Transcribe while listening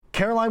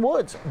Caroline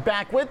Woods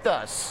back with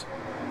us,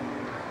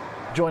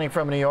 joining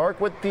from New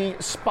York with the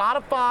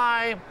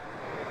Spotify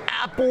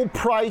Apple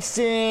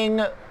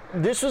pricing.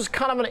 This was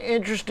kind of an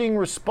interesting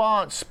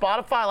response.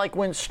 Spotify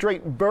went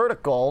straight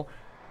vertical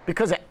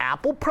because of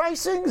Apple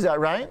pricing. Is that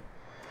right?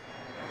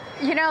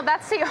 You know,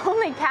 that's the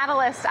only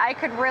catalyst I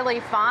could really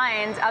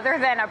find other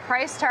than a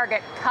price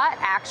target cut,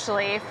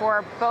 actually,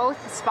 for both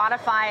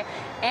Spotify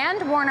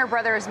and Warner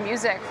Brothers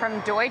Music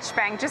from Deutsche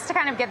Bank, just to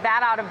kind of get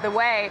that out of the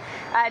way.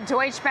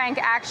 Deutsche Bank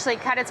actually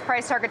cut its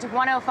price target to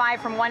 105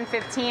 from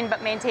 115,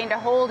 but maintained a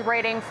hold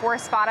rating for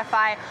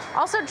Spotify.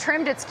 Also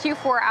trimmed its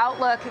Q4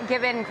 outlook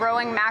given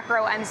growing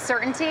macro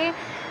uncertainty.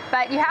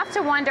 But you have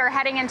to wonder,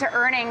 heading into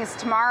earnings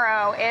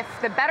tomorrow, if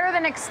the better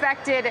than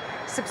expected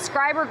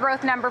subscriber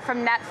growth number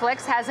from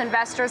Netflix has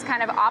investors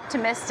kind of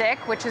optimistic,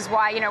 which is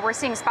why, we're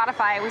seeing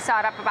Spotify, we saw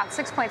it up about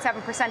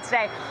 6.7%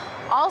 today.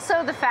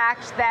 Also, the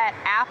fact that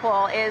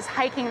Apple is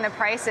hiking the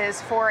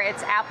prices for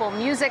its Apple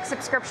Music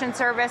subscription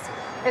service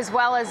as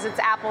well as its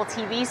Apple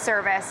TV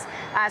service.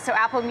 So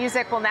Apple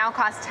Music will now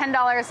cost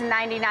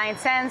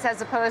 $10.99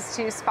 as opposed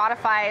to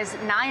Spotify's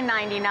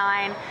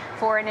 $9.99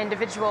 for an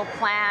individual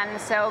plan.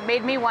 So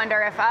made me wonder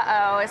if,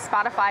 is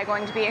Spotify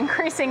going to be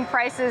increasing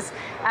prices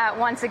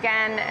once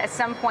again at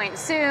some point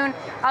soon?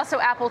 Also,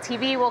 Apple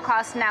TV will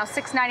cost now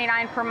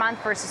 $6.99 per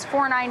month versus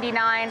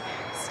 $4.99.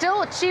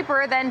 Still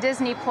cheaper than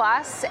Disney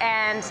Plus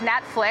and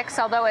Netflix,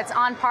 although it's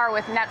on par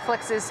with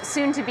Netflix's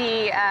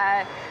soon-to-be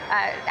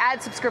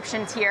ad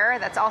subscription tier.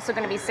 That's also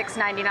going to be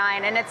 $6.99,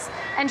 and its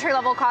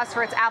entry-level cost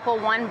for its Apple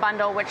One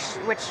bundle, which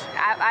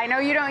I know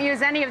you don't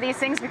use any of these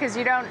things because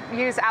you don't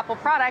use Apple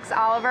products,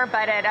 Oliver,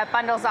 but it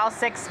bundles all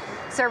 6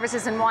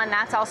 services in one.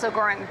 That's also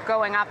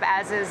going up,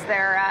 as is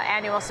their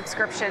annual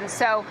subscription.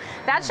 So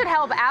that should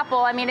help Apple.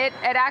 I mean, it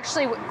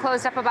actually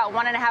closed up about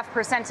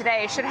 1.5%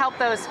 today. It should help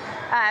those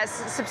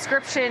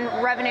subscription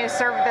revenue,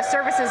 the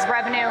services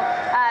revenue.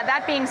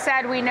 That being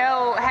said, we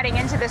know heading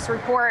into this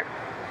report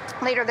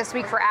later this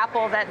week for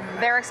Apple that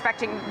they're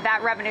expecting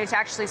that revenue to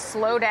actually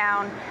slow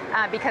down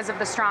because of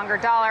the stronger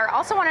dollar.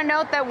 Also want to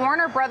note that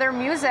Warner Brothers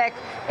Music,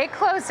 it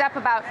closed up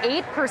about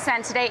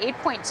 8% today,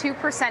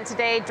 8.2%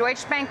 today.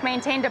 Deutsche Bank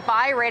maintained a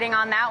buy rating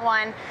on that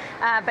one,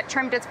 but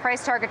trimmed its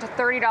price target to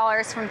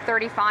 $30 from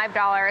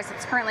 $35.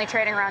 It's currently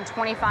trading around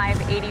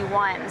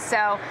 $25.81.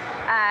 So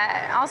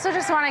also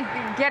just want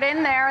to get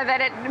in there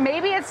that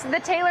maybe it's the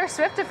Taylor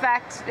Swift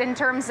effect in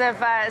terms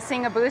of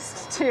seeing a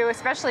boost to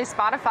especially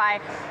Spotify.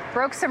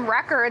 Broke some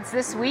records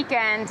this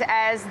weekend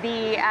as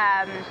the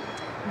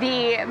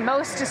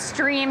most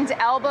streamed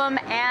album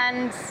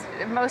and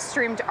most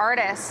streamed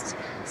artist.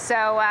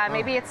 So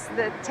maybe it's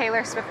the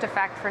Taylor Swift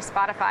effect for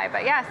Spotify.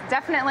 But yeah,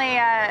 definitely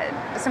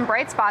some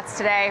bright spots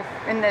today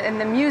in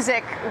the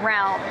music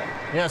realm.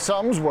 Yeah,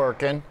 something's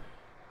working.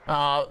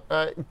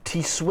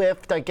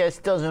 T-Swift, I guess,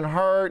 doesn't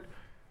hurt.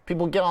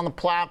 People get on the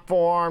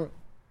platform,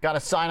 got to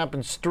sign up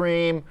and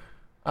stream.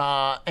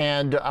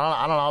 And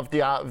I don't know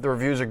if the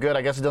reviews are good.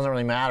 I guess it doesn't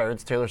really matter.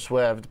 It's Taylor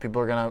Swift.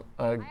 People are going to...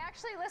 I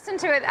actually listened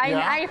to it.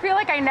 I feel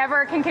like I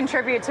never can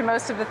contribute to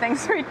most of the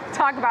things we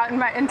talk about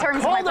in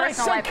terms of my personal life.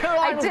 I said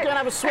Caroline was going to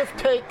have a Swift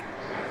take.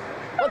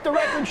 Let the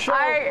record show.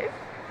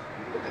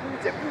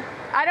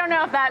 I don't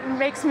know if that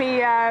makes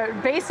me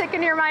basic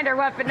in your mind or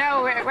what, but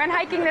no, when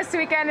hiking this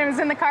weekend, I was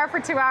in the car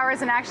for 2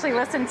 hours and actually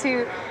listened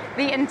to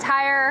the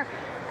entire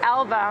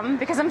album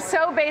because I'm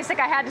so basic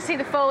I had to see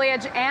the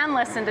foliage and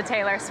listen to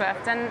Taylor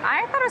Swift, and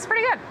I thought it was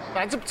pretty good.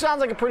 It sounds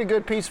like a pretty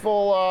good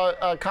peaceful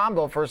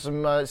combo for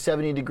some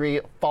 70-degree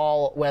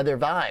fall weather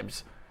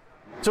vibes.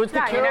 So it's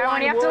the Caroline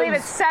when you have Woods. to leave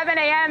at 7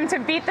 a.m. to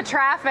beat the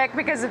traffic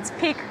because it's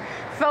peak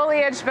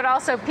foliage but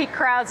also peak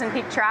crowds and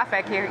peak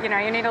traffic, you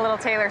need a little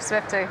Taylor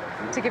Swift to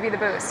give you the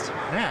boost.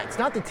 Yeah, it's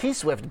not the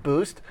T-Swift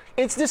boost,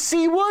 it's the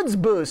C Woods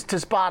boost to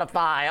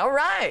Spotify. All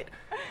right.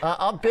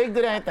 Up big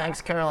today. Thanks,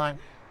 Caroline.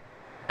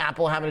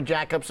 Apple having to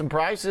jack up some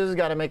prices,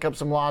 got to make up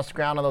some lost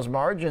ground on those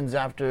margins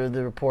after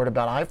the report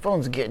about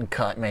iPhones getting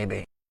cut,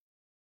 maybe.